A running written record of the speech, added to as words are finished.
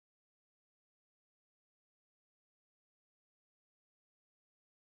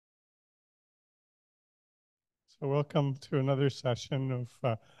So welcome to another session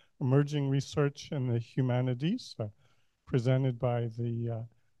of emerging research in the humanities, presented by the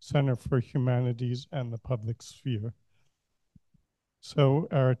Center for Humanities and the Public Sphere. So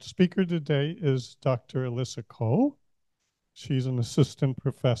our speaker today is Dr. Alyssa Cole. She's an assistant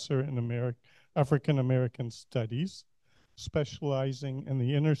professor in African American Studies, specializing in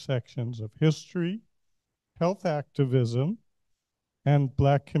the intersections of history, health activism, and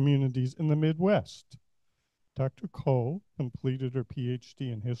Black communities in the Midwest. Dr. Cole completed her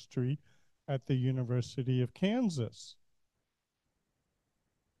PhD in history at the University of Kansas,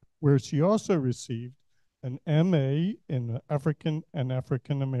 where she also received an MA in African and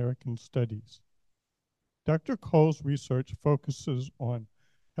African American Studies. Dr. Cole's research focuses on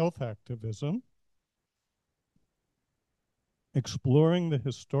health activism, exploring the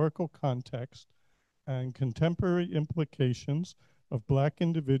historical context and contemporary implications of Black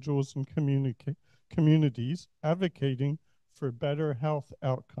individuals and communities advocating for better health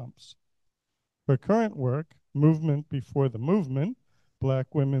outcomes. Her current work, Movement Before the Movement,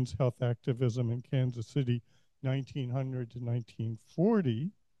 Black Women's Health Activism in Kansas City, 1900 to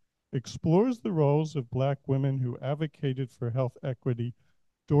 1940, explores the roles of Black women who advocated for health equity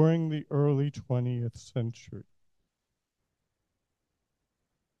during the early 20th century.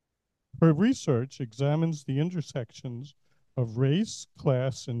 Her research examines the intersections of race,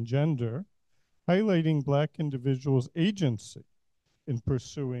 class, and gender, highlighting Black individuals' agency in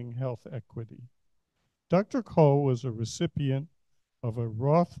pursuing health equity. Dr. Cole was a recipient of a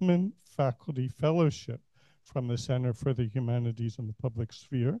Rothman Faculty Fellowship from the Center for the Humanities and the Public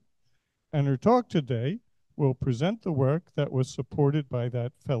Sphere, and her talk today will present the work that was supported by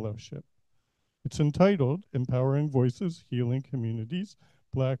that fellowship. It's entitled Empowering Voices, Healing Communities,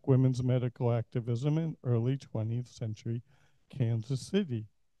 Black Women's Medical Activism in Early 20th Century Kansas City.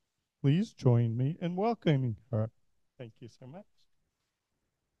 Please join me in welcoming her. Thank you so much.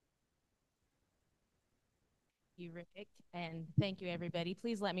 Thank you, Rick, and thank you, everybody.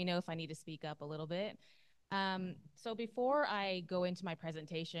 Please let me know if I need to speak up a little bit. So before I go into my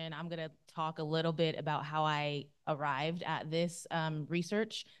presentation, I'm going to talk a little bit about how I arrived at this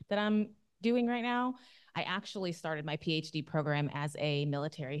research that I'm doing right now. I actually started my PhD program as a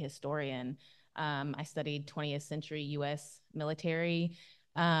military historian. I studied 20th century US military,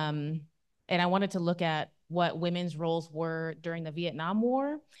 and I wanted to look at what women's roles were during the Vietnam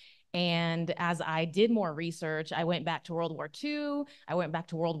War. And as I did more research, I went back to World War II, I went back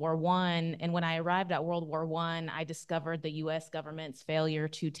to World War I, and when I arrived at World War I discovered the US government's failure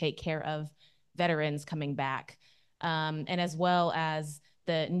to take care of veterans coming back, and as well as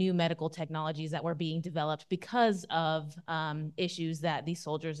the new medical technologies that were being developed because of issues that these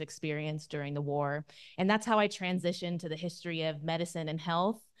soldiers experienced during the war. And that's how I transitioned to the history of medicine and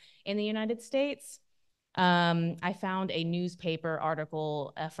health in the United States. I found a newspaper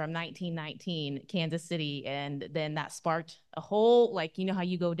article from 1919, Kansas City, and then that sparked a whole, like, you know how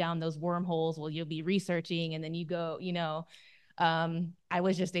you go down those wormholes, well, you'll be researching and then you go, I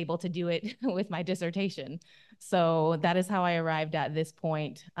was just able to do it with my dissertation. So that is how I arrived at this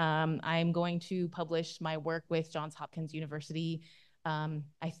point. I'm going to publish my work with Johns Hopkins University. I'm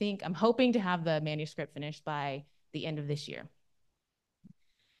hoping to have the manuscript finished by the end of this year.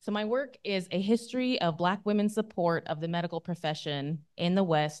 So my work is a history of Black women's support of the medical profession in the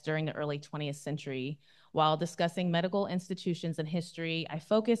West during the early 20th century. While discussing medical institutions and history, I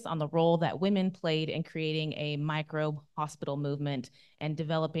focus on the role that women played in creating a microbe hospital movement and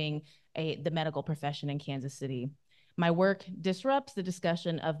developing the medical profession in Kansas City. My work disrupts the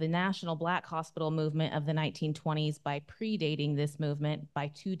discussion of the national Black hospital movement of the 1920s by predating this movement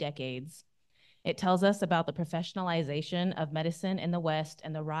by 2 decades. It tells us about the professionalization of medicine in the West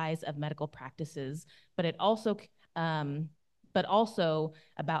and the rise of medical practices, but also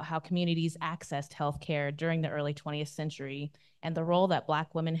about how communities accessed healthcare during the early 20th century and the role that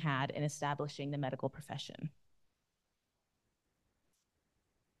Black women had in establishing the medical profession.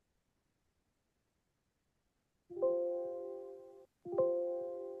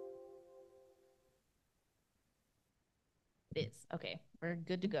 It is. Okay, we're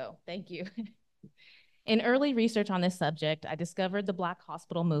good to go. Thank you. In early research on this subject, I discovered the Black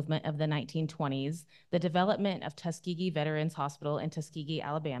hospital movement of the 1920s, the development of Tuskegee Veterans Hospital in Tuskegee,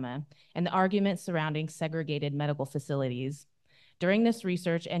 Alabama, and the arguments surrounding segregated medical facilities. During this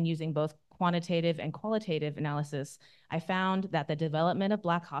research and using both quantitative and qualitative analysis, I found that the development of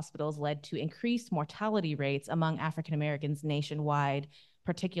Black hospitals led to increased mortality rates among African Americans nationwide,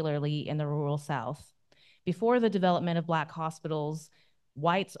 particularly in the rural South. Before the development of Black hospitals,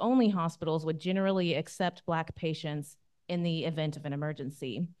 whites-only hospitals would generally accept Black patients in the event of an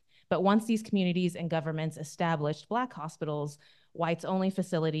emergency. But once these communities and governments established Black hospitals, whites only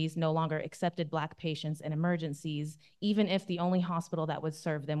facilities no longer accepted Black patients in emergencies, even if the only hospital that would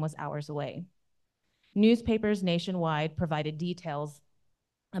serve them was hours away. Newspapers nationwide provided details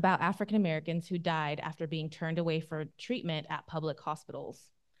about African Americans who died after being turned away for treatment at public hospitals.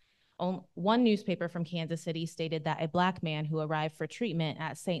 One newspaper from Kansas City stated that a Black man who arrived for treatment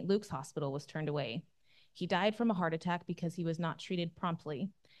at St. Luke's Hospital was turned away. He died from a heart attack because he was not treated promptly.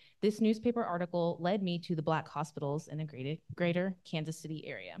 This newspaper article led me to the Black hospitals in the greater Kansas City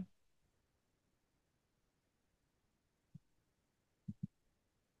area.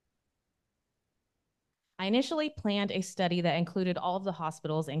 I initially planned a study that included all of the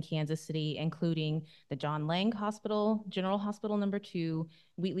hospitals in Kansas City, including the John Lang Hospital, General Hospital Number 2,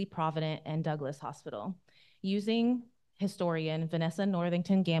 Wheatley Provident, and Douglas Hospital, using historian Vanessa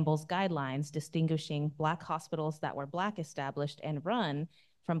Northington Gamble's guidelines distinguishing Black hospitals that were Black established and run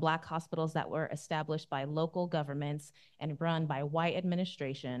from Black hospitals that were established by local governments and run by white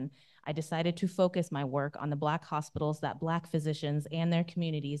administration. I decided to focus my work on the Black hospitals that Black physicians and their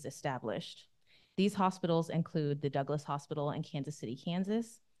communities established. These hospitals include the Douglas Hospital in Kansas City,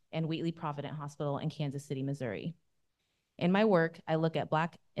 Kansas, and Wheatley Provident Hospital in Kansas City, Missouri. In my work, I look at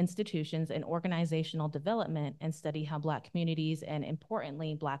Black institutions and organizational development and study how Black communities and,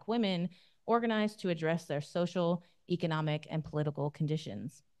 importantly, Black women organize to address their social, economic, and political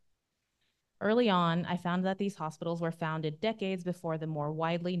conditions. Early on, I found that these hospitals were founded decades before the more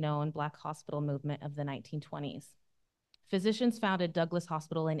widely known Black hospital movement of the 1920s. Physicians founded Douglas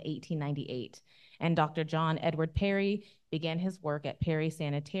Hospital in 1898, and Dr. John Edward Perry began his work at Perry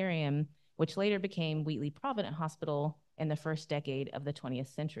Sanitarium, which later became Wheatley Provident Hospital in the first decade of the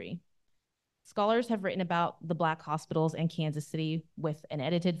 20th century. Scholars have written about the Black hospitals in Kansas City, with an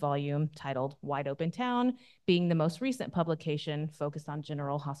edited volume titled Wide Open Town being the most recent publication focused on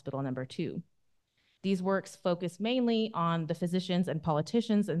General Hospital Number 2. These works focus mainly on the physicians and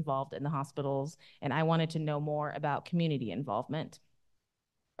politicians involved in the hospitals, and I wanted to know more about community involvement.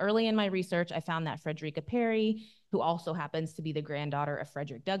 Early in my research, I found that Frederica Perry, who also happens to be the granddaughter of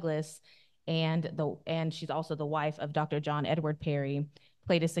Frederick Douglass, and she's also the wife of Dr. John Edward Perry,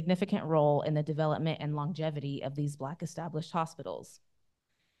 played a significant role in the development and longevity of these Black established hospitals.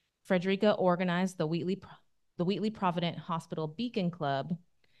 Frederica organized the Wheatley Provident Hospital Beacon Club,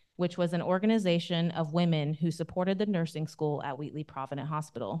 which was an organization of women who supported the nursing school at Wheatley Provident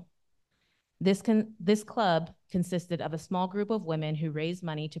Hospital. This club consisted of a small group of women who raised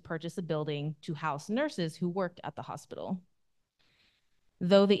money to purchase a building to house nurses who worked at the hospital.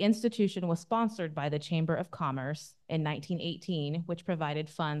 Though the institution was sponsored by the Chamber of Commerce in 1918, which provided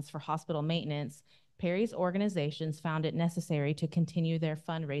funds for hospital maintenance, Perry's organizations found it necessary to continue their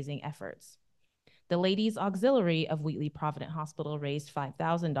fundraising efforts. The Ladies Auxiliary of Wheatley Provident Hospital raised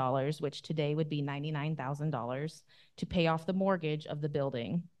 $5,000, which today would be $99,000, to pay off the mortgage of the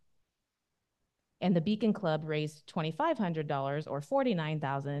building. And the Beacon Club raised $2,500 or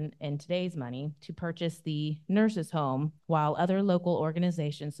 $49,000 in today's money to purchase the nurses' home, while other local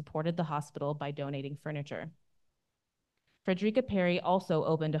organizations supported the hospital by donating furniture. Frederica Perry also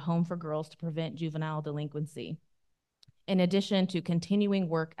opened a home for girls to prevent juvenile delinquency. In addition to continuing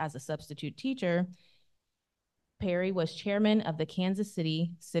work as a substitute teacher, Perry was chairman of the Kansas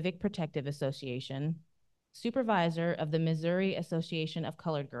City Civic Protective Association, supervisor of the Missouri Association of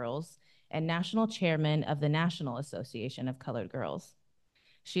Colored Girls, and national chairman of the National Association of Colored Girls.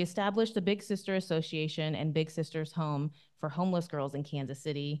 She established the Big Sister Association and Big Sisters Home for homeless girls in Kansas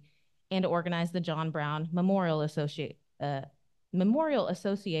City, and organized the John Brown Memorial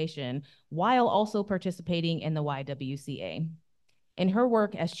Association, while also participating in the YWCA. In her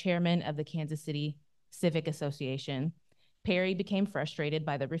work as chairman of the Kansas City Civic Association, Perry became frustrated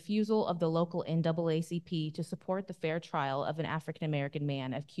by the refusal of the local NAACP to support the fair trial of an African-American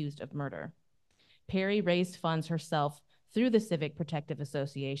man accused of murder. Perry raised funds herself through the Civic Protective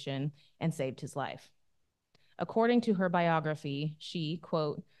Association and saved his life. According to her biography, she,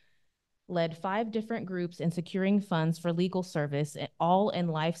 quote, led 5 different groups in securing funds for legal service, all in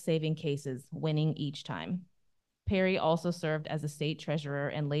life-saving cases, winning each time. Perry also served as a state treasurer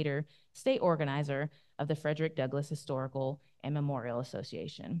and later state organizer of the Frederick Douglass Historical and Memorial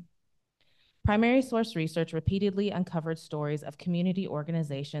Association. Primary source research repeatedly uncovered stories of community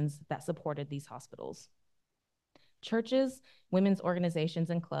organizations that supported these hospitals. Churches, women's organizations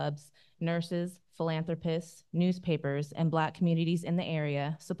and clubs, nurses, philanthropists, newspapers, and Black communities in the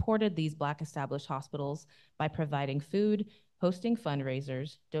area supported these Black established hospitals by providing food, hosting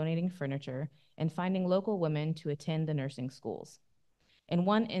fundraisers, donating furniture, and finding local women to attend the nursing schools. In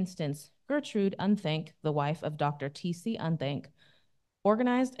one instance, Gertrude Unthank, the wife of Dr. T.C. Unthank,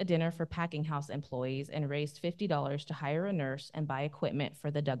 organized a dinner for packing house employees, and raised $50 to hire a nurse and buy equipment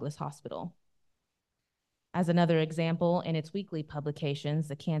for the Douglas Hospital. As another example, in its weekly publications,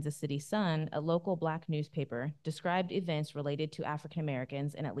 the Kansas City Sun, a local Black newspaper, described events related to African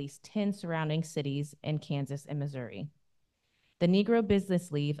Americans in at least 10 surrounding cities in Kansas and Missouri. The Negro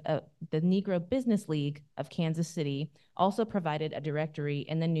Business League of Kansas City also provided a directory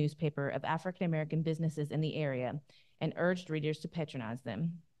in the newspaper of African American businesses in the area and urged readers to patronize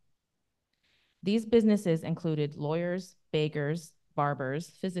them. These businesses included lawyers, bakers, barbers,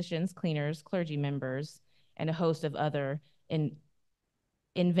 physicians, cleaners, clergy members, and a host of other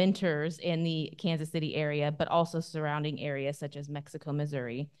inventors in the Kansas City area, but also surrounding areas such as Mexico,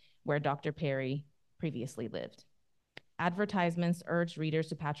 Missouri, where Dr. Perry previously lived. Advertisements urged readers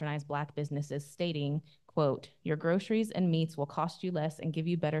to patronize Black businesses, stating, quote, "Your groceries and meats will cost you less and give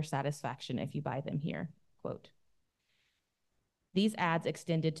you better satisfaction if you buy them here," quote. These ads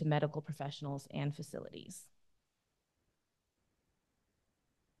extended to medical professionals and facilities.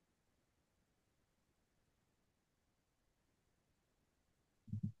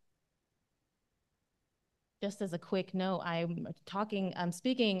 Just as a quick note, I'm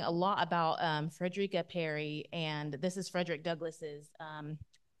speaking a lot about Frederica Perry, and this is Frederick Douglass's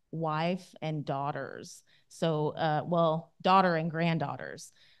wife and daughters. So, well, daughter and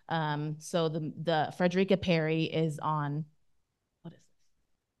granddaughters. So the Frederica Perry is on, what is this?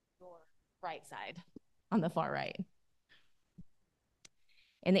 Your right side, on the far right.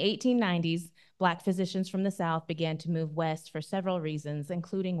 In the 1890s, Black physicians from the South began to move west for several reasons,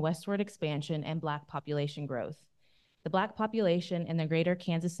 including westward expansion and Black population growth. The Black population in the greater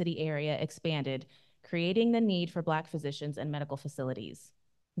Kansas City area expanded, creating the need for Black physicians and medical facilities.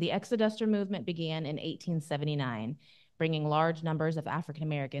 The Exoduster movement began in 1879, bringing large numbers of African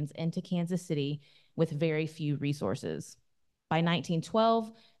Americans into Kansas City with very few resources. By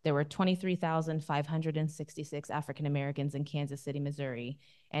 1912, there were 23,566 African Americans in Kansas City, Missouri,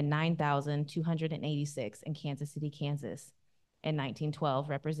 and 9,286 in Kansas City, Kansas, in 1912,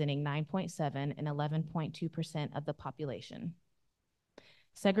 representing 9.7 and 11.2% of the population.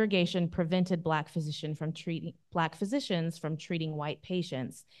 Segregation prevented Black physicians from treating white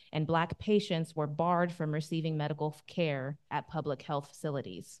patients, and Black patients were barred from receiving medical care at public health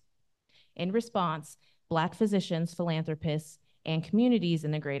facilities. In response, Black physicians, philanthropists, and communities in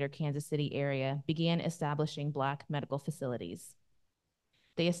the greater Kansas City area began establishing Black medical facilities.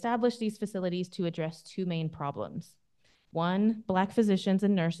 They established these facilities to address two main problems. One, Black physicians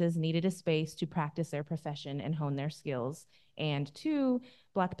and nurses needed a space to practice their profession and hone their skills. And two,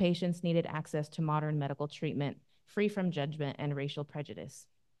 Black patients needed access to modern medical treatment, free from judgment and racial prejudice.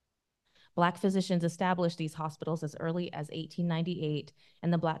 Black physicians established these hospitals as early as 1898,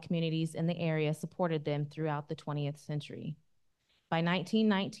 and the Black communities in the area supported them throughout the 20th century. By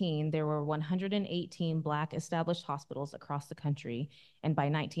 1919, there were 118 Black established hospitals across the country, and by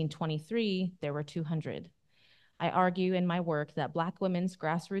 1923, there were 200. I argue in my work that Black women's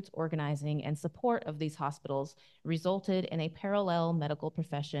grassroots organizing and support of these hospitals resulted in a parallel medical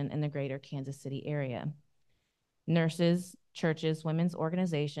profession in the greater Kansas City area. Nurses, churches, women's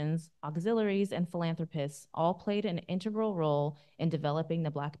organizations, auxiliaries, and philanthropists all played an integral role in developing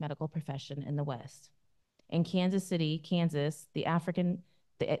the Black medical profession in the West. In Kansas City, Kansas, the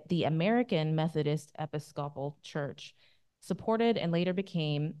American Methodist Episcopal Church supported and later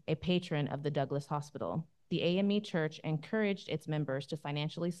became a patron of the Douglas Hospital. The AME Church encouraged its members to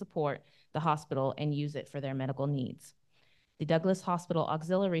financially support the hospital and use it for their medical needs. The Douglas Hospital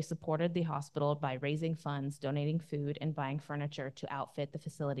Auxiliary supported the hospital by raising funds, donating food, and buying furniture to outfit the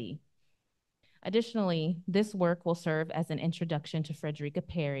facility. Additionally, this work will serve as an introduction to Frederica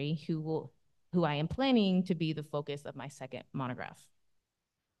Perry, who I am planning to be the focus of my second monograph.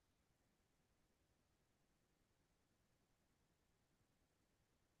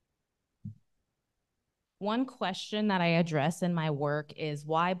 One question that I address in my work is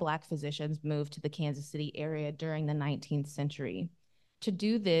why Black physicians moved to the Kansas City area during the 19th century. To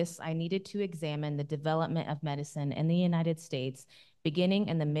do this, I needed to examine the development of medicine in the United States beginning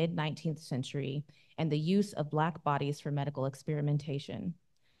in the mid-19th century and the use of Black bodies for medical experimentation.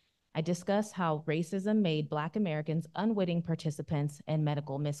 I discuss how racism made Black Americans unwitting participants in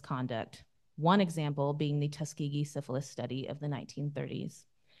medical misconduct, one example being the Tuskegee syphilis study of the 1930s.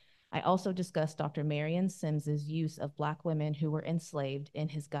 I also discussed Dr. Marion Sims's use of Black women who were enslaved in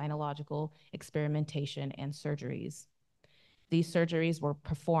his gynecological experimentation and surgeries. These surgeries were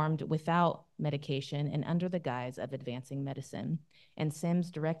performed without medication and under the guise of advancing medicine, and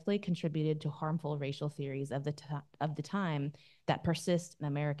Sims directly contributed to harmful racial theories of the time that persist in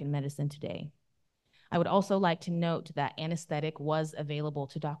American medicine today. I would also like to note that anesthetic was available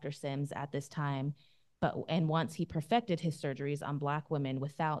to Dr. Sims at this time, and once he perfected his surgeries on Black women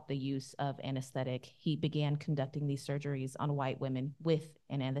without the use of anesthetic, he began conducting these surgeries on white women with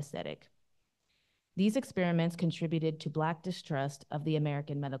an anesthetic. These experiments contributed to Black distrust of the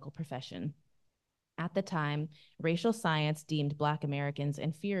American medical profession. At the time, racial science deemed Black Americans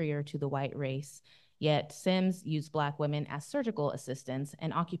inferior to the white race, yet Sims used Black women as surgical assistants,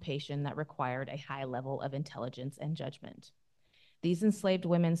 an occupation that required a high level of intelligence and judgment. These enslaved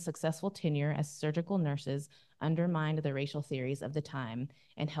women's successful tenure as surgical nurses undermined the racial theories of the time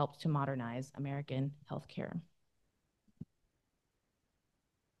and helped to modernize American healthcare.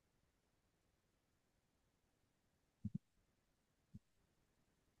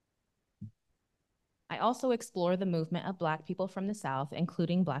 I also explore the movement of Black people from the South,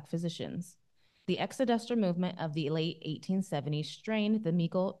 including Black physicians. The exoduster movement of the late 1870s strained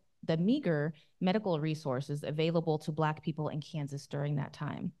the meager medical resources available to Black people in Kansas during that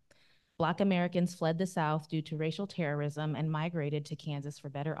time. Black Americans fled the South due to racial terrorism and migrated to Kansas for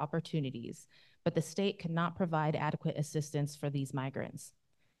better opportunities, but the state could not provide adequate assistance for these migrants.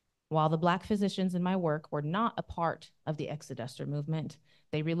 While the Black physicians in my work were not a part of the exoduster movement,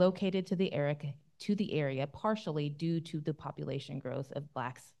 they relocated to the area partially due to the population growth of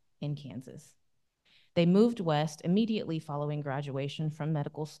Blacks in Kansas. They moved west immediately following graduation from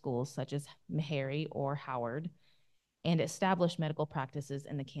medical schools such as Meharry or Howard and established medical practices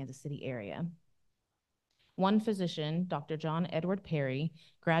in the Kansas City area. One physician, Dr. John Edward Perry,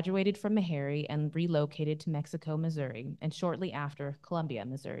 graduated from Meharry and relocated to Mexico, Missouri, and shortly after, Columbia,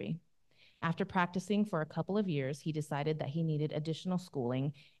 Missouri. After practicing for a couple of years, he decided that he needed additional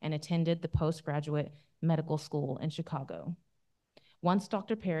schooling and attended the postgraduate medical school in Chicago. Once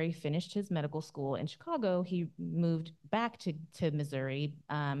Dr. Perry finished his medical school in Chicago, he moved back to Missouri,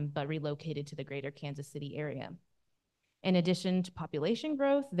 but relocated to the greater Kansas City area. In addition to population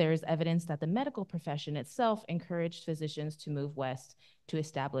growth, there's evidence that the medical profession itself encouraged physicians to move west to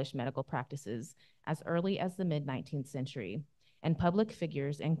establish medical practices as early as the mid-19th century. And public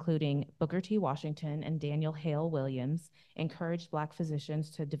figures, including Booker T. Washington and Daniel Hale Williams, encouraged Black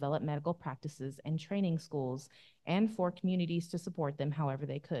physicians to develop medical practices and training schools and for communities to support them however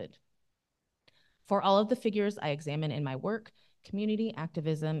they could. For all of the figures I examine in my work, community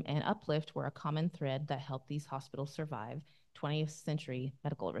activism and uplift were a common thread that helped these hospitals survive 20th century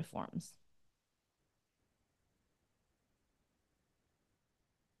medical reforms.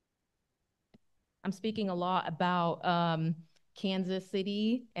 I'm speaking a lot about Kansas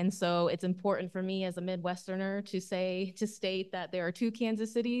City, and so it's important for me as a Midwesterner to state that there are two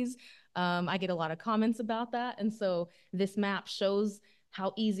Kansas cities. I get a lot of comments about that, and so this map shows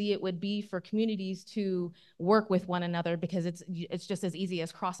how easy it would be for communities to work with one another because it's just as easy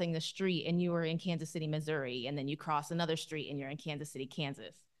as crossing the street and you are in Kansas City, Missouri, and then you cross another street and you're in Kansas City,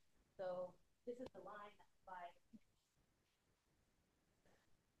 Kansas. So this is the line by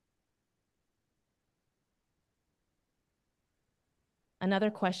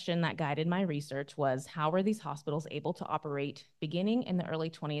Another question that guided my research was how were these hospitals able to operate beginning in the early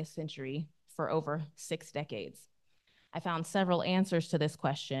 20th century for over 6 decades? I found several answers to this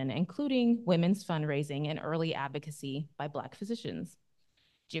question, including women's fundraising and early advocacy by Black physicians.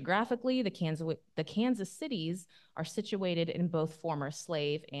 Geographically, the Kansas cities are situated in both former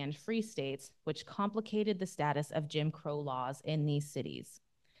slave and free states, which complicated the status of Jim Crow laws in these cities.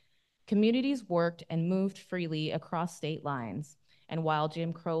 Communities worked and moved freely across state lines, and while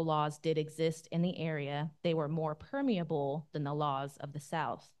Jim Crow laws did exist in the area, they were more permeable than the laws of the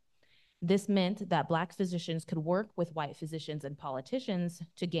South. This meant that Black physicians could work with white physicians and politicians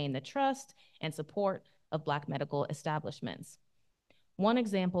to gain the trust and support of Black medical establishments. One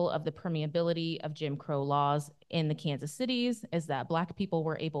example of the permeability of Jim Crow laws in the Kansas cities is that Black people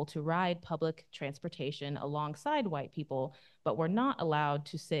were able to ride public transportation alongside white people, but were not allowed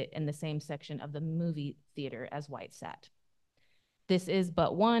to sit in the same section of the movie theater as whites sat. This is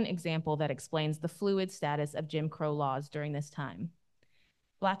but one example that explains the fluid status of Jim Crow laws during this time.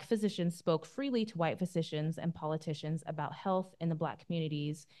 Black physicians spoke freely to white physicians and politicians about health in the Black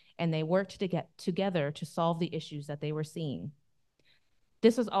communities, and they worked to get together to solve the issues that they were seeing.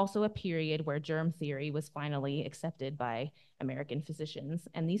 This was also a period where germ theory was finally accepted by American physicians,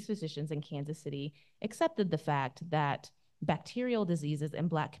 and these physicians in Kansas City accepted the fact that bacterial diseases in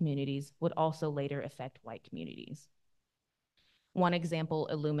Black communities would also later affect white communities. One example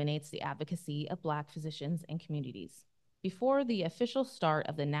illuminates the advocacy of Black physicians and communities. Before the official start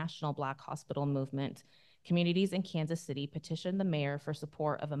of the National Black Hospital movement, communities in Kansas City petitioned the mayor for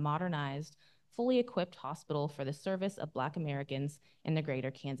support of a modernized, fully equipped hospital for the service of Black Americans in the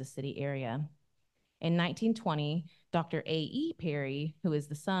greater Kansas City area. In 1920, Dr. A.E. Perry, who is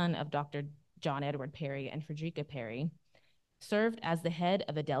the son of Dr. John Edward Perry and Frederica Perry, served as the head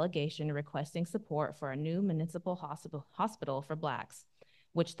of a delegation requesting support for a new municipal hospital for Blacks,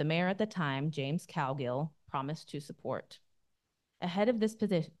 which the mayor at the time, James Cowgill, promised to support. Ahead of this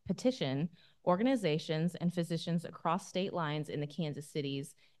petition, organizations and physicians across state lines in the Kansas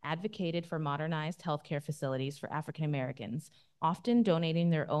cities advocated for modernized healthcare facilities for African Americans, often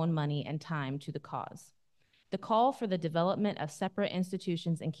donating their own money and time to the cause. The call for the development of separate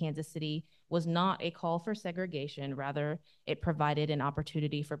institutions in Kansas City was not a call for segregation. Rather, it provided an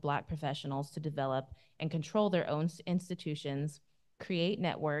opportunity for Black professionals to develop and control their own institutions, create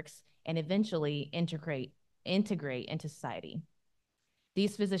networks, and eventually integrate into society.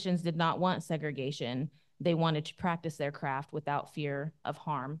 These physicians did not want segregation. They wanted to practice their craft without fear of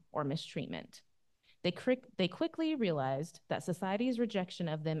harm or mistreatment. They quickly realized that society's rejection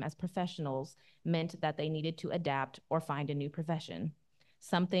of them as professionals meant that they needed to adapt or find a new profession,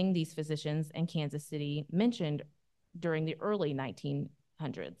 something these physicians in Kansas City mentioned during the early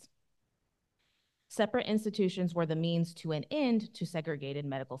 1900s. Separate institutions were the means to an end to segregated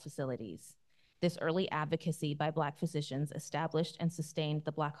medical facilities. This early advocacy by Black physicians established and sustained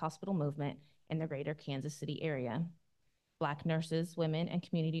the Black hospital movement in the greater Kansas City area. Black nurses, women, and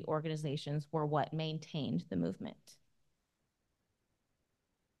community organizations were what maintained the movement.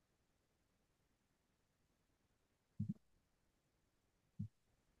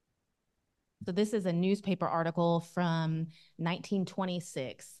 So this is a newspaper article from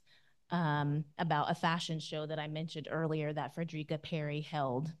 1926 about a fashion show that I mentioned earlier that Frederica Perry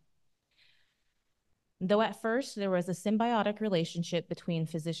held. Though at first there was a symbiotic relationship between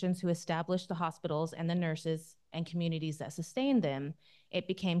physicians who established the hospitals and the nurses and communities that sustained them, it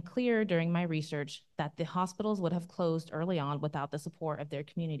became clear during my research that the hospitals would have closed early on without the support of their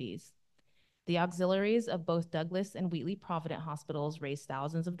communities. The auxiliaries of both Douglas and Wheatley Provident hospitals raised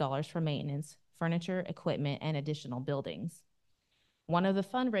thousands of dollars for maintenance, furniture, equipment, and additional buildings. One of the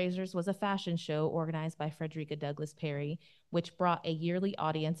fundraisers was a fashion show organized by Frederica Douglass Perry, which brought a yearly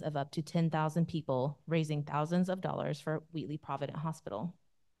audience of up to 10,000 people, raising thousands of dollars for Wheatley Provident Hospital.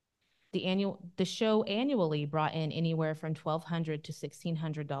 The show annually brought in anywhere from $1,200 to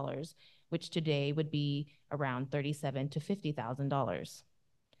 $1,600, which today would be around $37,000 to $50,000.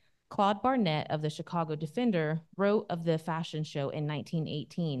 Claude Barnett of the Chicago Defender wrote of the fashion show in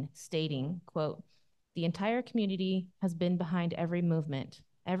 1918, stating, quote, "The entire community has been behind every movement,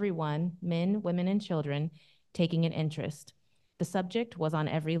 everyone, men, women, and children, taking an interest. The subject was on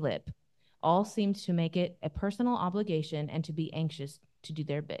every lip. All seemed to make it a personal obligation and to be anxious to do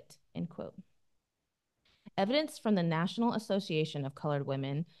their bit," end quote. Evidence from the National Association of Colored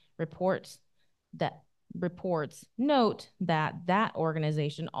Women reports note that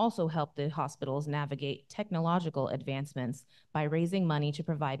organization also helped the hospitals navigate technological advancements by raising money to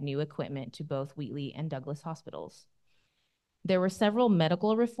provide new equipment to both Wheatley and Douglas hospitals. There were several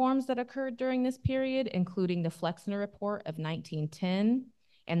medical reforms that occurred during this period, including the Flexner Report of 1910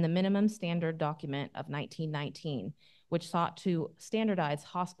 and the Minimum Standard Document of 1919, which sought to standardize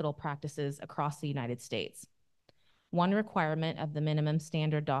hospital practices across the United States. One requirement of the minimum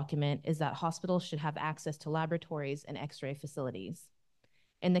standard document is that hospitals should have access to laboratories and x-ray facilities.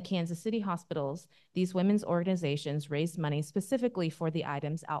 In the Kansas City hospitals, these women's organizations raised money specifically for the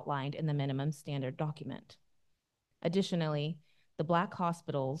items outlined in the minimum standard document. Additionally, the Black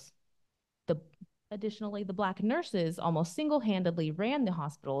nurses almost single-handedly ran the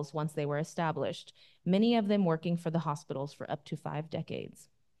hospitals once they were established, many of them working for the hospitals for up to 5 decades.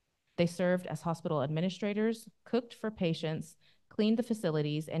 They served as hospital administrators, cooked for patients, cleaned the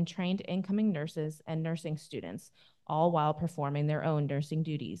facilities, and trained incoming nurses and nursing students, all while performing their own nursing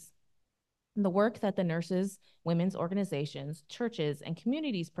duties. The work that the nurses, women's organizations, churches, and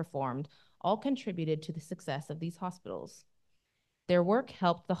communities performed all contributed to the success of these hospitals. Their work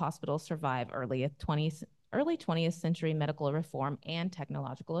helped the hospitals survive early 20th century medical reform and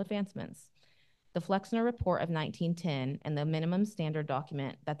technological advancements. The Flexner Report of 1910 and the minimum standard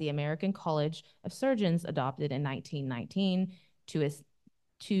document that the American College of Surgeons adopted in 1919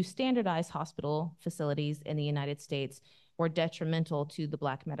 to standardize hospital facilities in the United States were detrimental to the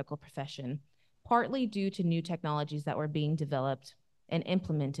Black medical profession, partly due to new technologies that were being developed and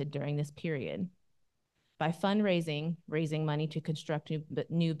implemented during this period. By fundraising, raising money to construct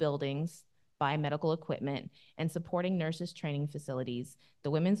new buildings, buy medical equipment, and supporting nurses' training facilities, the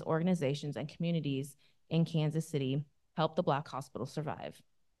women's organizations and communities in Kansas City helped the Black hospital survive.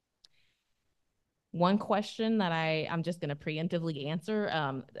 One question that I'm just going to preemptively answer,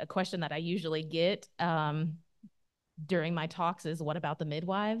 a question that I usually get during my talks is, what about the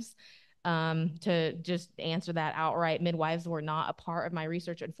midwives? To just answer that outright, midwives were not a part of my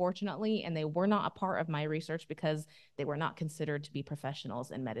research, unfortunately, and they were not a part of my research because they were not considered to be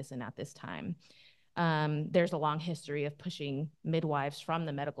professionals in medicine at this time. There's a long history of pushing midwives from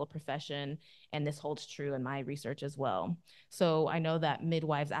the medical profession, and this holds true in my research as well. So I know that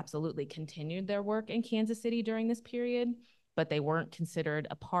midwives absolutely continued their work in Kansas City during this period, but they weren't considered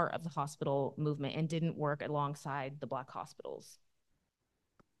a part of the hospital movement and didn't work alongside the Black hospitals.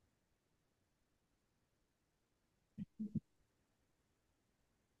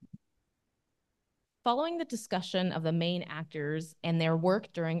 Following the discussion of the main actors and their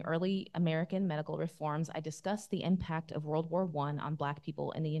work during early American medical reforms, I discussed the impact of World War I on Black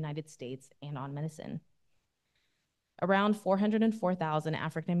people in the United States and on medicine. Around 404,000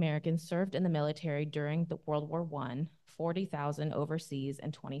 African Americans served in the military during the World War I, 40,000 overseas,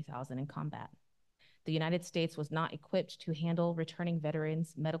 and 20,000 in combat. The United States was not equipped to handle returning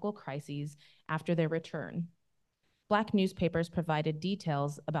veterans' medical crises after their return. Black newspapers provided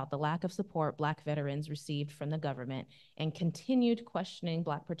details about the lack of support Black veterans received from the government and continued questioning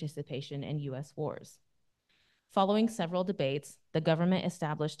Black participation in U.S. wars. Following several debates, the government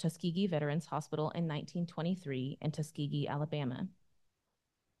established Tuskegee Veterans Hospital in 1923 in Tuskegee, Alabama,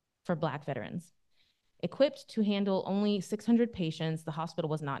 for Black veterans. Equipped to handle only 600 patients, the hospital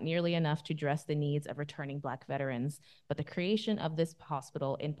was not nearly enough to address the needs of returning Black veterans, but the creation of this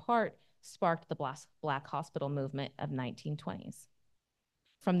hospital in part sparked the Black hospital movement of 1920s.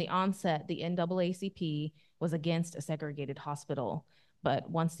 From the onset, the NAACP was against a segregated hospital, but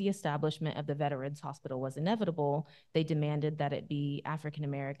once the establishment of the Veterans Hospital was inevitable, they demanded that it be African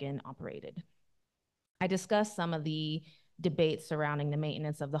American operated. I discussed some of the debates surrounding the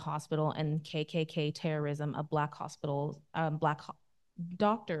maintenance of the hospital and KKK terrorism of Black hospitals,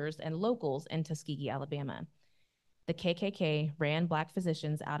 doctors and locals in Tuskegee, Alabama. The KKK ran Black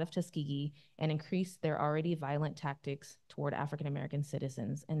physicians out of Tuskegee and increased their already violent tactics toward African American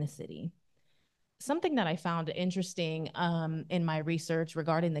citizens in the city. Something that I found interesting in my research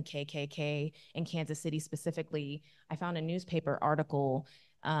regarding the KKK in Kansas City specifically, I found a newspaper article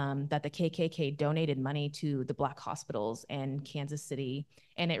that the KKK donated money to the Black hospitals in Kansas City.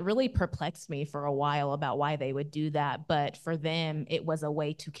 And it really perplexed me for a while about why they would do that. But for them, it was a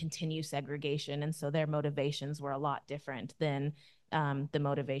way to continue segregation. And so their motivations were a lot different than the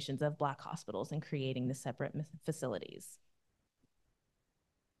motivations of Black hospitals in creating the separate facilities.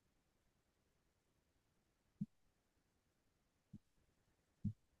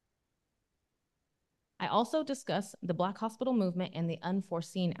 I also discuss the Black hospital movement and the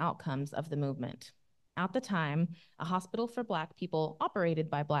unforeseen outcomes of the movement. At the time, a hospital for Black people operated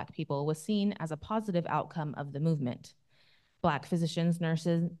by Black people was seen as a positive outcome of the movement. Black physicians,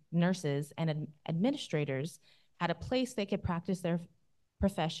 nurses, and administrators had a place they could practice their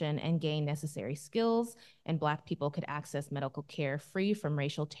profession and gain necessary skills, and Black people could access medical care free from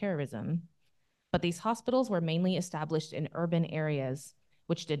racial terrorism. But these hospitals were mainly established in urban areas,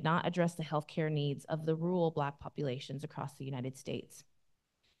 which did not address the healthcare needs of the rural Black populations across the United States.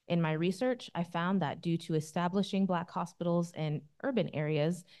 In my research, I found that due to establishing Black hospitals in urban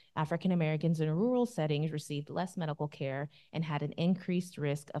areas, African Americans in rural settings received less medical care and had an increased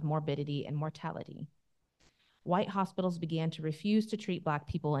risk of morbidity and mortality. White hospitals began to refuse to treat Black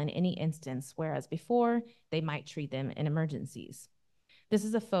people in any instance, whereas before, they might treat them in emergencies. This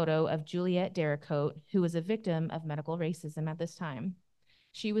is a photo of Juliette Derricotte, who was a victim of medical racism at this time.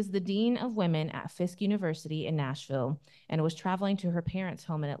 She was the dean of women at Fisk University in Nashville and was traveling to her parents'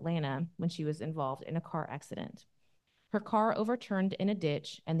 home in Atlanta when she was involved in a car accident. Her car overturned in a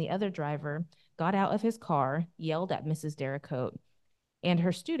ditch, and the other driver got out of his car, yelled at Mrs. Derricotte and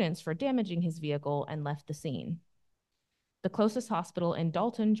her students for damaging his vehicle, and left the scene. The closest hospital in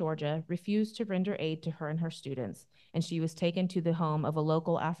Dalton, Georgia, refused to render aid to her and her students, and she was taken to the home of a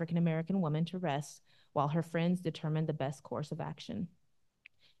local African American woman to rest while her friends determined the best course of action.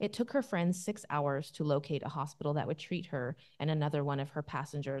 It took her friends 6 hours to locate a hospital that would treat her and another one of her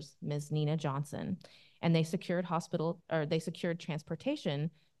passengers, Ms. Nina Johnson, and they secured transportation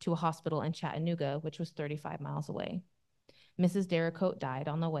to a hospital in Chattanooga, which was 35 miles away. Mrs. Derricotte died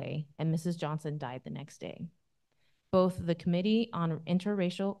on the way, and Mrs. Johnson died the next day. Both the Committee on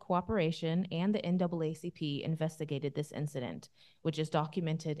Interracial Cooperation and the NAACP investigated this incident, which is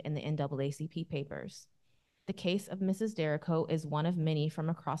documented in the NAACP papers. The case of Mrs. Derricotte is one of many from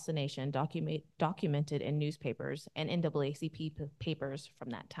across the nation documented in newspapers and NAACP papers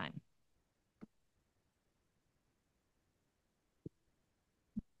from that time.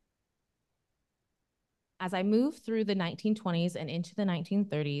 As I move through the 1920s and into the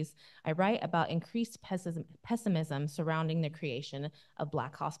 1930s, I write about increased pessimism surrounding the creation of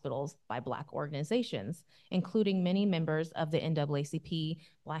Black hospitals by Black organizations, including many members of the NAACP,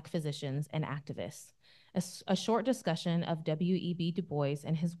 Black physicians, and activists. A short discussion of W.E.B. Du Bois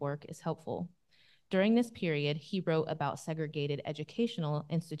and his work is helpful. During this period, he wrote about segregated educational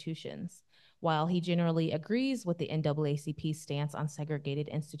institutions. While he generally agrees with the NAACP's stance on segregated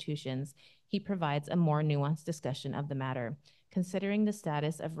institutions, he provides a more nuanced discussion of the matter, considering the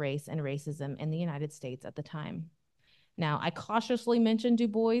status of race and racism in the United States at the time. Now, I cautiously mention Du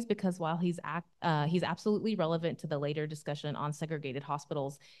Bois because while he's absolutely relevant to the later discussion on segregated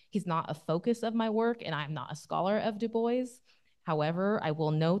hospitals, he's not a focus of my work, and I'm not a scholar of Du Bois. However, I will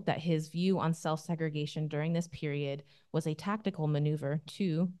note that his view on self-segregation during this period was a tactical maneuver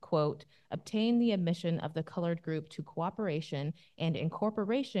to, quote, obtain the admission of the colored group to cooperation and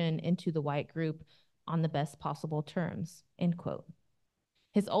incorporation into the white group on the best possible terms, end quote.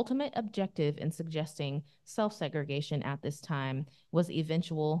 His ultimate objective in suggesting self-segregation at this time was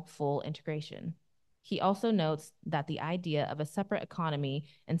eventual full integration. He also notes that the idea of a separate economy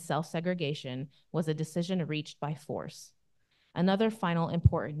and self-segregation was a decision reached by force. Another final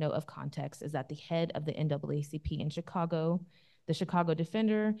important note of context is that the head of the NAACP in Chicago, the Chicago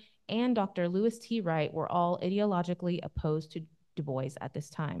Defender, and Dr. Lewis T. Wright were all ideologically opposed to Du Bois at this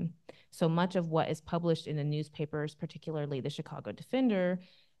time. So much of what is published in the newspapers, particularly the Chicago Defender,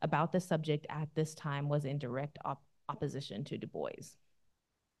 about the subject at this time was in direct opposition to Du Bois.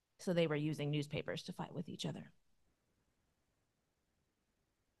 So they were using newspapers to fight with each other.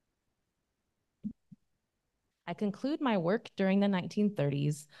 I conclude my work during the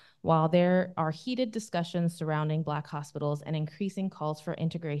 1930s. While there are heated discussions surrounding Black hospitals and increasing calls for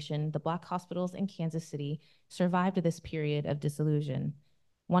integration, the Black hospitals in Kansas City survived this period of disillusion.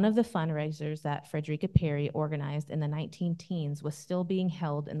 One of the fundraisers that Frederica Perry organized in the 19-teens was still being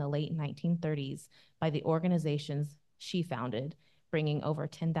held in the late 1930s by the organizations she founded, bringing over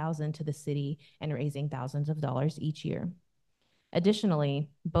 10,000 to the city and raising thousands of dollars each year. Additionally,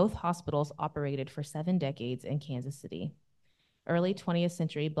 both hospitals operated for 7 decades in Kansas City. Early 20th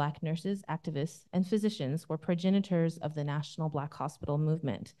century Black nurses, activists, and physicians were progenitors of the National Black Hospital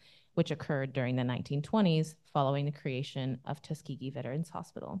movement, which occurred during the 1920s following the creation of Tuskegee Veterans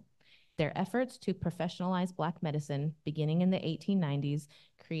Hospital. Their efforts to professionalize Black medicine, beginning in the 1890s,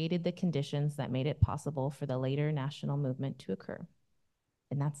 created the conditions that made it possible for the later national movement to occur.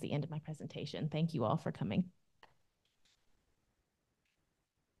 And that's the end of my presentation. Thank you all for coming.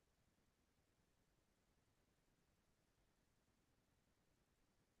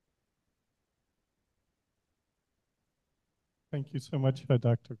 Thank you so much,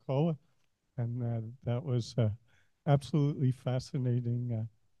 Dr. Kola. And that was absolutely fascinating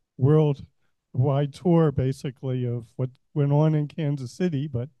worldwide tour, basically, of what went on in Kansas City,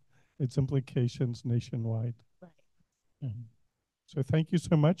 but its implications nationwide. Right. Mhm. So thank you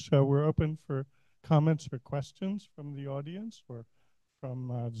so much. We're open for comments or questions from the audience or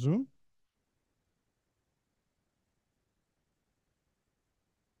from Zoom.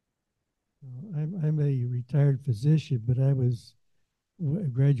 I'm a retired physician, but I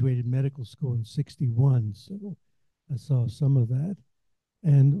graduated medical school in '61, so I saw some of that.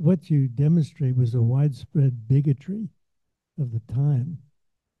 And what you demonstrate was a widespread bigotry of the time.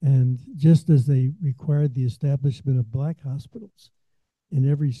 And just as they required the establishment of Black hospitals, in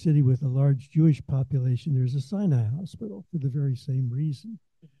every city with a large Jewish population, there's a Sinai hospital for the very same reason.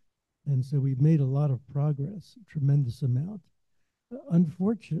 And so we've made a lot of progress, a tremendous amount.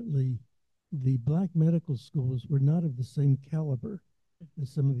 Unfortunately, the Black medical schools were not of the same caliber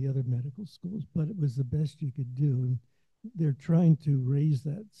as some of the other medical schools, but it was the best you could do. And they're trying to raise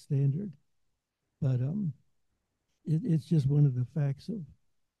that standard. But it's just one of the facts of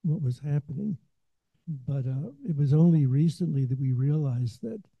what was happening. But it was only recently that we realized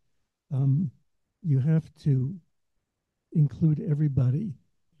that you have to include everybody.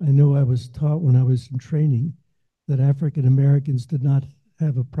 I know I was taught when I was in training that African Americans did not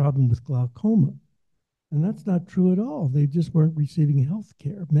have a problem with glaucoma. And that's not true at all. They just weren't receiving health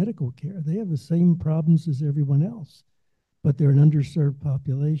care, medical care. They have the same problems as everyone else, but they're an underserved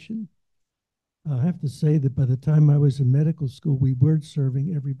population. I have to say that by the time I was in medical school, we were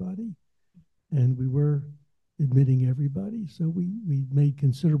serving everybody and we were admitting everybody. So we made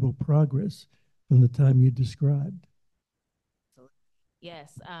considerable progress from the time you described.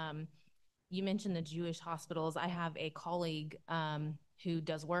 Yes. You mentioned the Jewish hospitals. I have a colleague who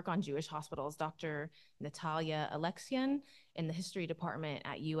does work on Jewish hospitals, Dr. Natalia Alexian, in the history department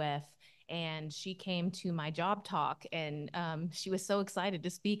at UF. and she came to my job talk, and she was so excited to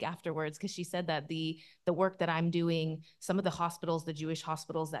speak afterwards because she said that the work that I'm doing, some of the hospitals, the Jewish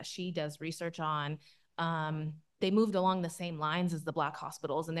hospitals that she does research on, they moved along the same lines as the Black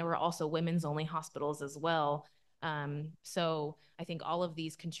hospitals, and there were also women's only hospitals as well. So I think all of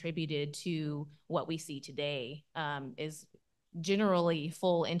these contributed to what we see today, is generally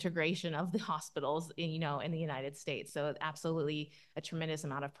full integration of the hospitals in, in the United States. So absolutely a tremendous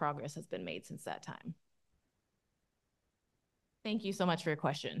amount of progress has been made since that time. Thank you so much for your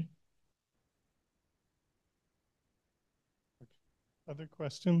question. Other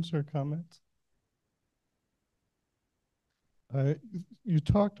questions or comments? You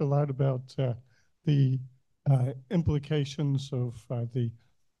talked a lot about the implications of the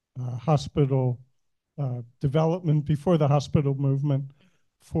hospital development before the hospital movement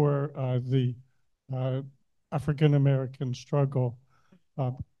for the African American struggle.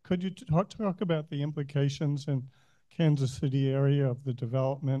 Could you talk about the implications in Kansas City area of the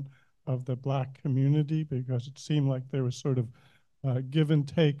development of the Black community? Because it seemed like there was sort of give and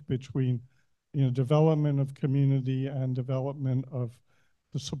take between, development of community and development of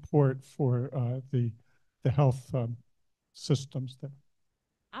the support for the health systems there.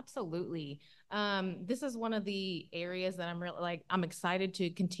 Absolutely. This is one of the areas that I'm excited to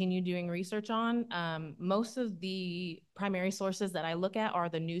continue doing research on. Most of the primary sources that I look at are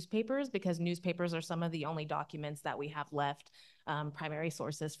the newspapers, because newspapers are some of the only documents that we have left, primary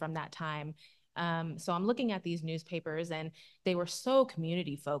sources from that time. So I'm looking at these newspapers, and they were so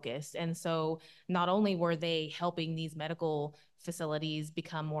community focused. And so not only were they helping these medical facilities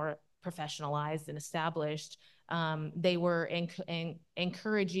become more professionalized and established, they were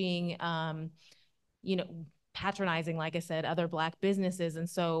encouraging, patronizing, like I said, other Black businesses. And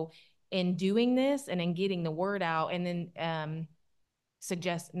so in doing this and in getting the word out, and then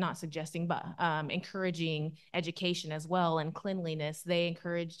not suggesting, but encouraging education as well and cleanliness, they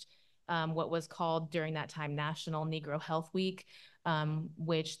encouraged what was called during that time National Negro Health Week,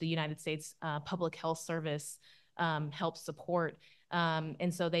 which the United States Public Health Service helped support.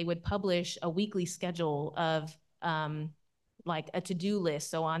 And so they would publish a weekly schedule of like a to-do list.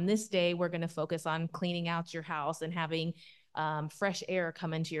 So on this day, we're going to focus on cleaning out your house and having fresh air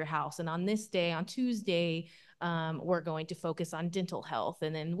come into your house. And on this day, on Tuesday, we're going to focus on dental health.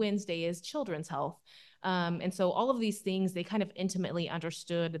 And then Wednesday is children's health. And so all of these things, they kind of intimately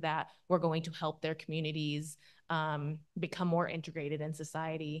understood that we're going to help their communities become more integrated in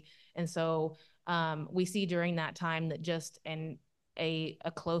society. And so we see during that time that just a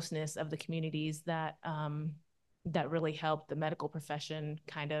closeness of the communities that that really helped the medical profession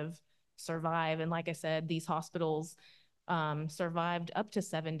kind of survive. And like I said, these hospitals survived up to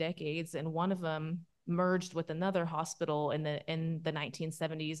 7 decades, and one of them merged with another hospital in the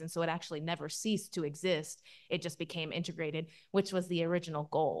 1970s. And so it actually never ceased to exist. It just became integrated, which was the original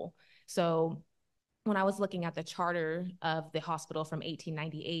goal. So when I was looking at the charter of the hospital from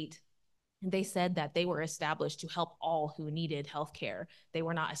 1898, they said that they were established to help all who needed healthcare. They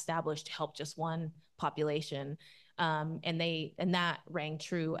were not established to help just one population. And that rang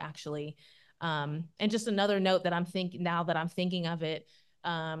true, actually. And just another note that I'm thinking of it,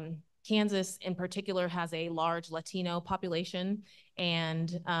 Kansas in particular has a large Latino population.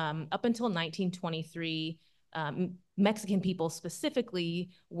 And up until 1923, Mexican people specifically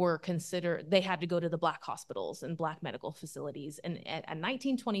were considered, they had to go to the Black hospitals and Black medical facilities. And at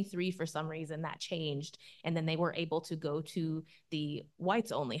 1923, for some reason, that changed. And then they were able to go to the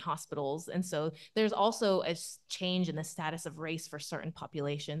whites only hospitals. And so there's also a change in the status of race for certain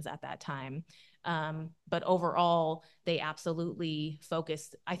populations at that time. But overall, they absolutely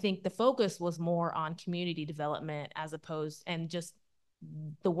focused. I think the focus was more on community development as opposed, and just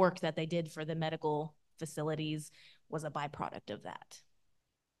the work that they did for the medical facilities was a byproduct of that.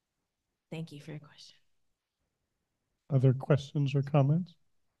 Thank you for your question. Other questions or comments?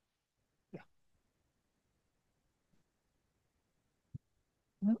 Yeah.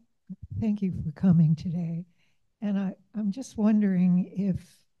 Well, thank you for coming today. And I'm just wondering if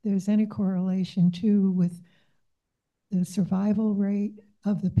there's any correlation too with the survival rate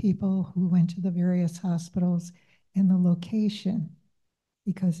of the people who went to the various hospitals and the location.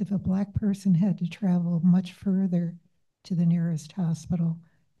 Because if a Black person had to travel much further to the nearest hospital,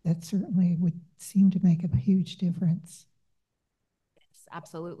 that certainly would seem to make a huge difference. Yes,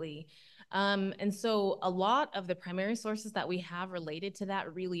 absolutely. And so a lot of the primary sources that we have related to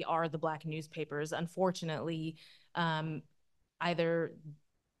that really are the Black newspapers. Unfortunately, either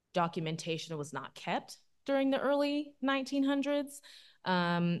documentation was not kept during the early 1900s.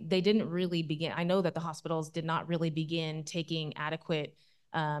 They didn't really begin. I know that the hospitals did not really begin taking adequate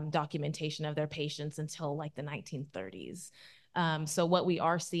documentation of their patients until like the 1930s. So what we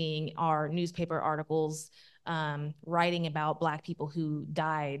are seeing are newspaper articles writing about Black people who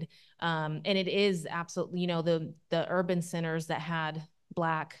died. And it is absolutely, the urban centers that had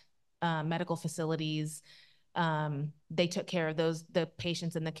Black medical facilities, they took care of the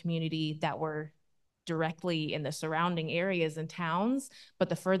patients in the community that were directly in the surrounding areas and towns. But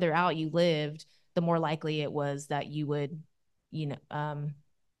the further out you lived, the more likely it was that you would,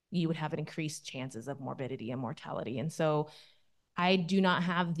 you would have an increased chances of morbidity and mortality. And so I do not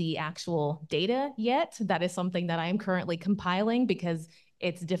have the actual data yet. That is something that I am currently compiling because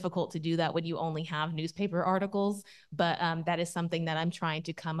it's difficult to do that when you only have newspaper articles. But that is something that I'm trying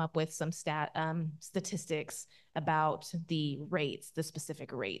to come up with some statistics about the rates, the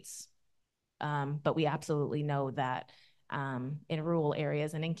specific rates. But we absolutely know that in rural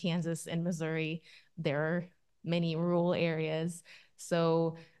areas and in Kansas and Missouri, there are many rural areas.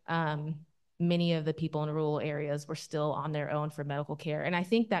 So many of the people in rural areas were still on their own for medical care. And I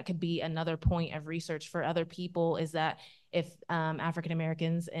think that could be another point of research for other people, is that if African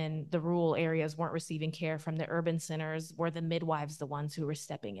Americans in the rural areas weren't receiving care from the urban centers, were the midwives the ones who were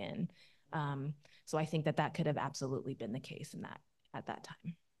stepping in? So I think that that could have absolutely been the case in that at that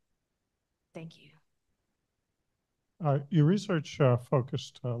time. Thank you. Your research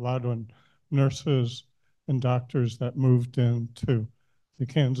focused a lot on nurses and doctors that moved into the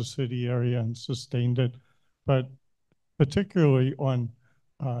Kansas City area and sustained it, but particularly on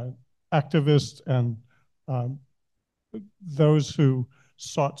activists and um, those who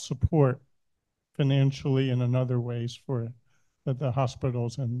sought support financially and in other ways for the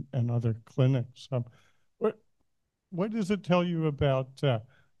hospitals and other clinics. What does it tell you about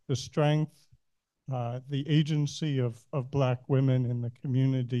the strength, the agency of Black women in the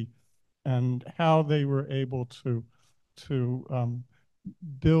community, and how they were able to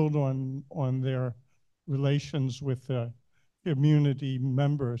build on their relations with the community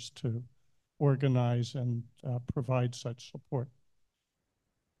members to organize and provide such support?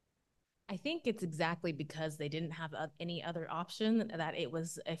 I think it's exactly because they didn't have any other option that it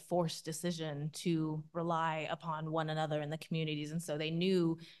was a forced decision to rely upon one another in the communities. And so they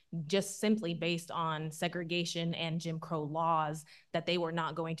knew, just simply based on segregation and Jim Crow laws, that they were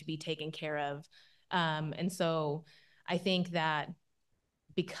not going to be taken care of. And so I think that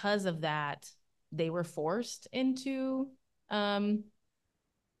because of that, they were forced into um,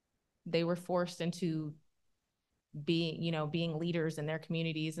 being leaders in their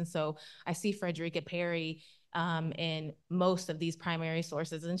communities. And so I see Frederica Perry in most of these primary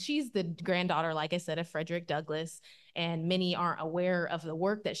sources. And she's the granddaughter, like I said, of Frederick Douglass. And many aren't aware of the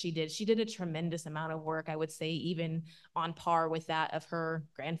work that she did. She did a tremendous amount of work, I would say, even on par with that of her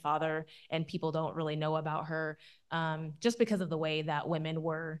grandfather. And people don't really know about her just because of the way that women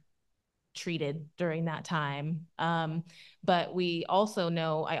were treated during that time. But we also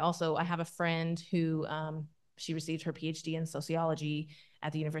know, I have a friend who she received her PhD in sociology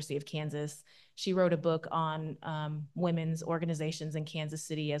at the University of Kansas. She wrote a book on women's organizations in Kansas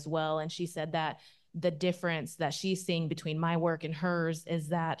City as well. And she said that the difference that she's seeing between my work and hers is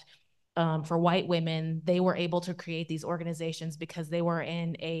that for white women, they were able to create these organizations because they were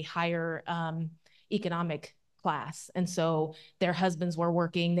in a higher economic class. And so their husbands were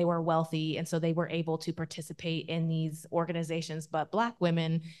working, they were wealthy, and so they were able to participate in these organizations. But Black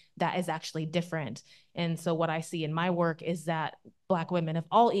women, that is actually different. And so what I see in my work is that Black women of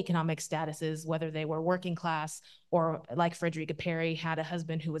all economic statuses, whether they were working class or like Frederica Perry had a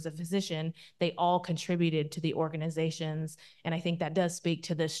husband who was a physician, they all contributed to the organizations. And I think that does speak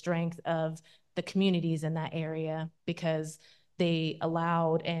to the strength of the communities in that area, because they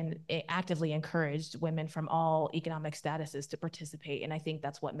allowed and actively encouraged women from all economic statuses to participate. And I think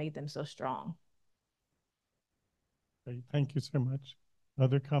that's what made them so strong. Great. Thank you so much.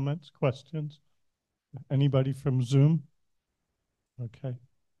 Other comments, questions? Anybody from Zoom? Okay,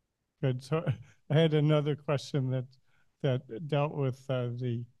 good. So I had another question that dealt with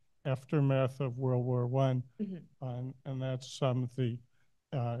the aftermath of World War I, and that's the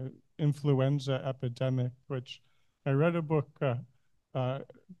influenza epidemic, which I read a book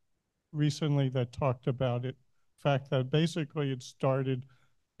recently that talked about it. The fact that basically it started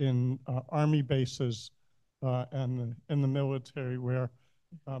in army bases and in the military, where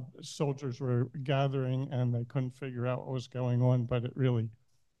soldiers were gathering and they couldn't figure out what was going on, but it really,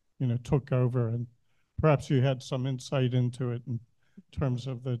 took over. And perhaps you had some insight into it in terms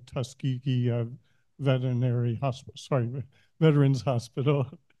of the Tuskegee Veterans Hospital.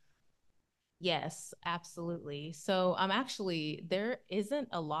 Yes, absolutely. So actually there isn't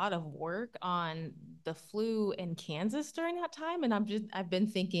a lot of work on the flu in Kansas during that time. And I've been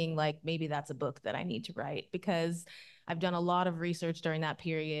thinking like maybe that's a book that I need to write because I've done a lot of research during that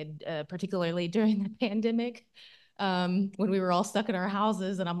period, particularly during the pandemic. When we were all stuck in our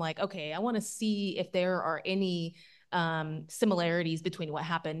houses, and I'm like, okay, I want to see if there are any similarities between what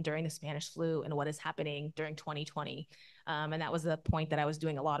happened during the Spanish flu and what is happening during 2020. And that was the point that I was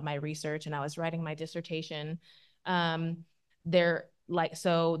doing a lot of my research and I was writing my dissertation. So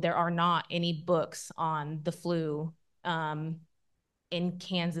there are not any books on the flu um, in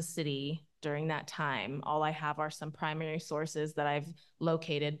Kansas City during that time. All I have are some primary sources that I've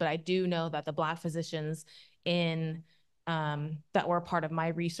located, but I do know that the Black physicians in that were a part of my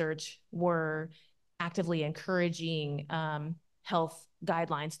research were actively encouraging health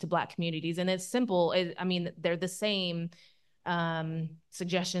guidelines to Black communities. And it's simple. I mean, they're the same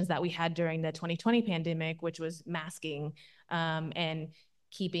suggestions that we had during the 2020 pandemic, which was masking and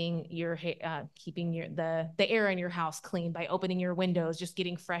keeping the air in your house clean by opening your windows, just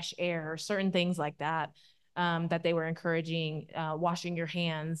getting fresh air, certain things like that. That they were encouraging, washing your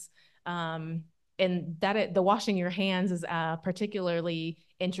hands. And the washing your hands is particularly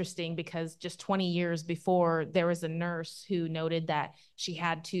interesting because just 20 years before, there was a nurse who noted that she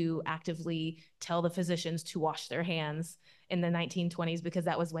had to actively tell the physicians to wash their hands in the 1920s because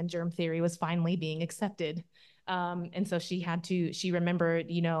that was when germ theory was finally being accepted. And so she remembered,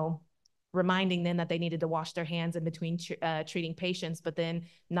 reminding them that they needed to wash their hands in between treating patients, but then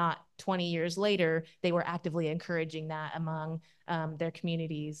not 20 years later, they were actively encouraging that among their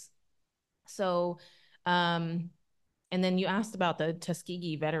communities. So, and then you asked about the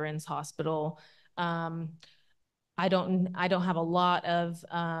Tuskegee Veterans Hospital. Um, I don't have a lot of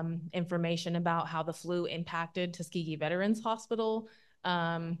information about how the flu impacted Tuskegee Veterans Hospital,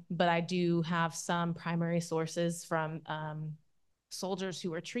 but I do have some primary sources from soldiers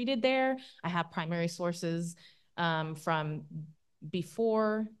who were treated there. I have primary sources from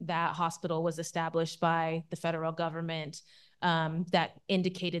before that hospital was established by the federal government that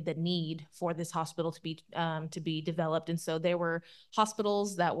indicated the need for this hospital to be developed. And so there were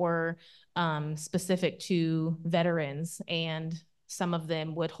hospitals that were specific to veterans, and some of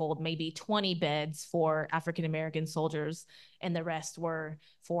them would hold maybe 20 beds for African American soldiers, and the rest were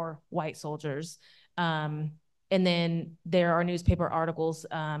for white soldiers. And then there are newspaper articles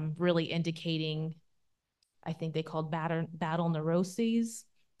really indicating, I think they called battle neuroses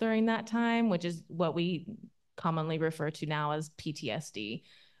during that time, which is what we commonly refer to now as PTSD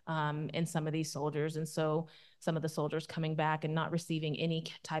in some of these soldiers. And so some of the soldiers coming back and not receiving any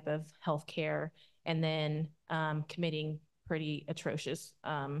type of health care and then committing pretty atrocious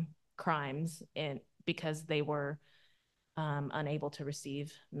crimes because they were unable to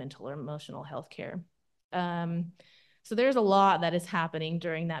receive mental or emotional health care. Um, so there's a lot that is happening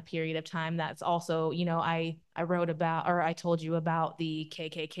during that period of time. That's also, I wrote about, or I told you about the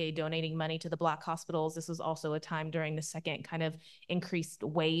KKK donating money to the Black hospitals. This was also a time during the second kind of increased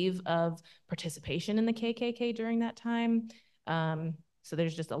wave of participation in the KKK during that time. So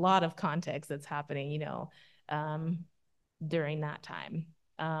there's just a lot of context that's happening, during that time.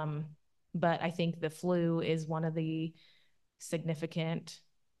 But I think the flu is one of the significant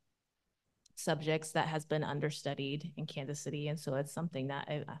subjects that has been understudied in Kansas City. And so it's something that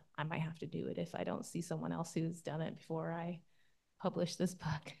I might have to do it if I don't see someone else who's done it before I publish this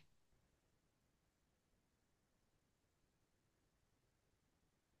book.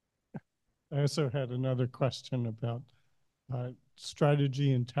 I also had another question about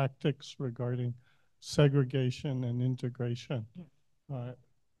strategy and tactics regarding segregation and integration. Of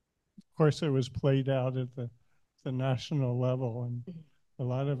course, it was played out at the national level, and a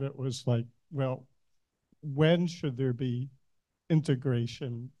lot of it was like, well, when should there be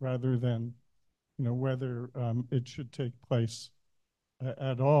integration rather than, whether it should take place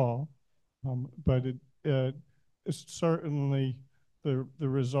at all. But it's certainly the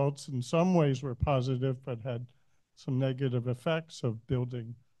results in some ways were positive, but had some negative effects of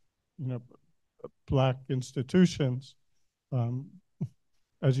building, Black institutions, um,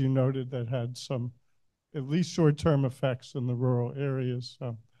 as you noted, that had some at least short-term effects in the rural areas.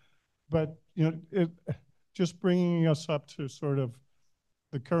 But just bringing us up to sort of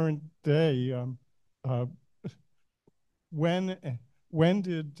the current day, uh, when when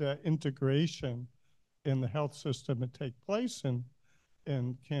did integration in the health system take place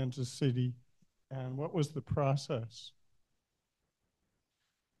in Kansas City, and what was the process?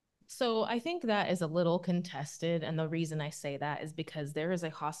 So I think that is a little contested. And the reason I say that is because there is a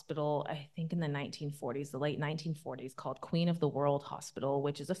hospital, I think in the 1940s, the late 1940s, called Queen of the World Hospital,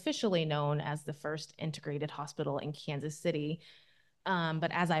 which is officially known as the first integrated hospital in Kansas City.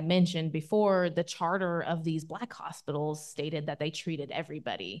 But as I mentioned before, the charter of these Black hospitals stated that they treated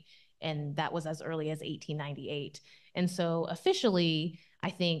everybody. And that was as early as 1898. And so officially, I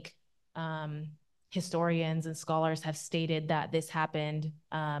think historians and scholars have stated that this happened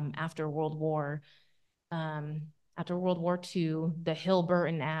after um, World War II. The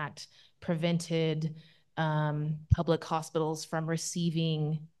Hill-Burton Act prevented public hospitals from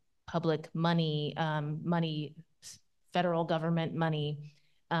receiving public money, federal government money,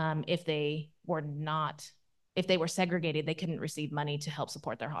 if they were not, if they were segregated, they couldn't receive money to help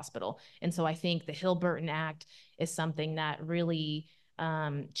support their hospital. And so I think the Hill-Burton Act is something that really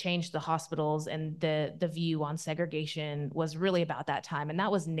changed the hospitals, and the view on segregation was really about that time. And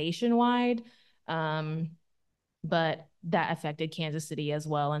that was nationwide. But that affected Kansas City as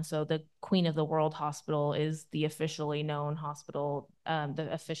well. And so the Queen of the World Hospital is the officially known hospital, the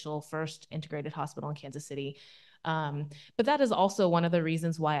official first integrated hospital in Kansas City. But that is also one of the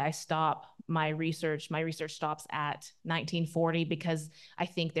reasons why I stop my research. My research stops at 1940, because I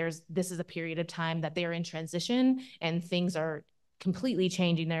think this is a period of time that they're in transition and things are completely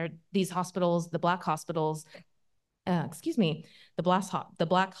changing. These hospitals, the Black hospitals, the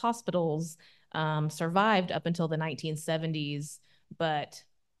Black hospitals survived up until the 1970s, but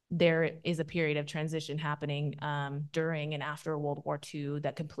there is a period of transition happening during and after World War II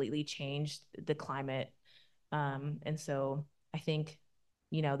that completely changed the climate. And so I think,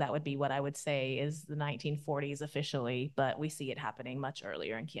 that would be what I would say is the 1940s officially, but we see it happening much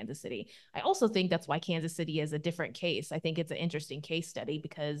earlier in Kansas City. I also think that's why Kansas City is a different case. I think it's an interesting case study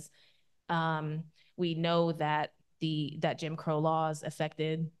because we know that that Jim Crow laws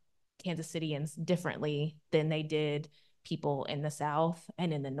affected Kansas Cityans differently than they did people in the South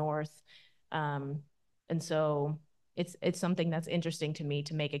and in the North. And so it's something that's interesting to me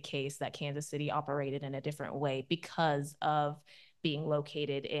to make a case that Kansas City operated in a different way because of being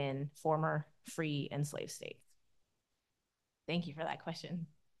located in former free and slave states. Thank you for that question.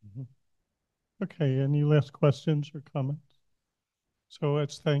 Mm-hmm. Okay, any last questions or comments? So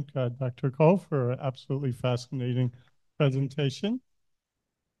let's thank Dr. Cole for an absolutely fascinating presentation.